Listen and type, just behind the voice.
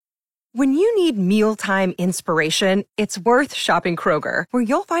When you need mealtime inspiration, it's worth shopping Kroger, where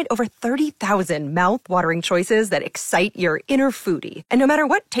you'll find over 30,000 mouth-watering choices that excite your inner foodie. And no matter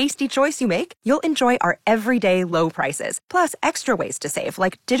what tasty choice you make, you'll enjoy our everyday low prices, plus extra ways to save,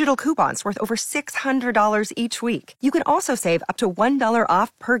 like digital coupons worth over $600 each week. You can also save up to $1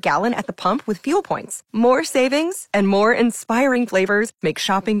 off per gallon at the pump with fuel points. More savings and more inspiring flavors make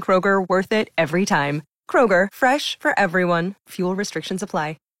shopping Kroger worth it every time. Kroger, fresh for everyone. Fuel restrictions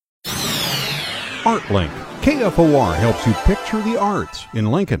apply. ArtLink. KFOR helps you picture the arts in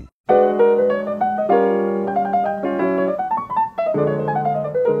Lincoln.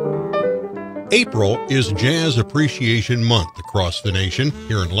 April is Jazz Appreciation Month across the nation.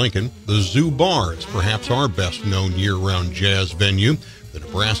 Here in Lincoln, the Zoo Bar is perhaps our best-known year-round jazz venue. The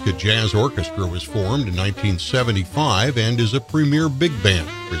Nebraska Jazz Orchestra was formed in 1975 and is a premier big band,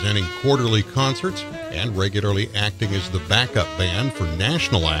 presenting quarterly concerts and regularly acting as the backup band for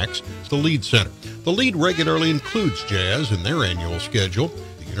national acts as the lead center. The lead regularly includes jazz in their annual schedule.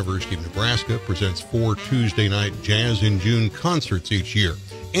 The University of Nebraska presents 4 Tuesday night Jazz in June concerts each year.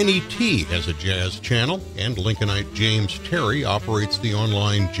 NET has a jazz channel, and Lincolnite James Terry operates the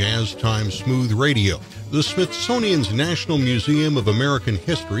online Jazz Time Smooth Radio. The Smithsonian's National Museum of American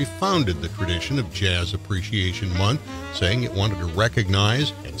History founded the tradition of Jazz Appreciation Month, saying it wanted to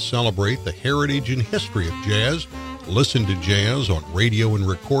recognize and celebrate the heritage and history of jazz, listen to jazz on radio and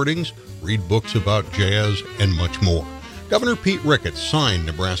recordings, read books about jazz, and much more. Governor Pete Ricketts signed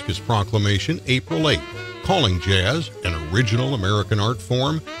Nebraska's proclamation April 8th, calling jazz an original American art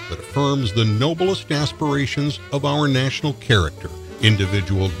form that affirms the noblest aspirations of our national character,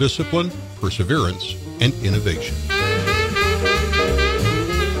 individual discipline, perseverance, and innovation.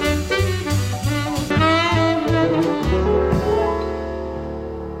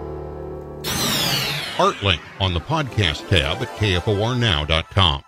 ArtLink on the podcast tab at KFORnow.com.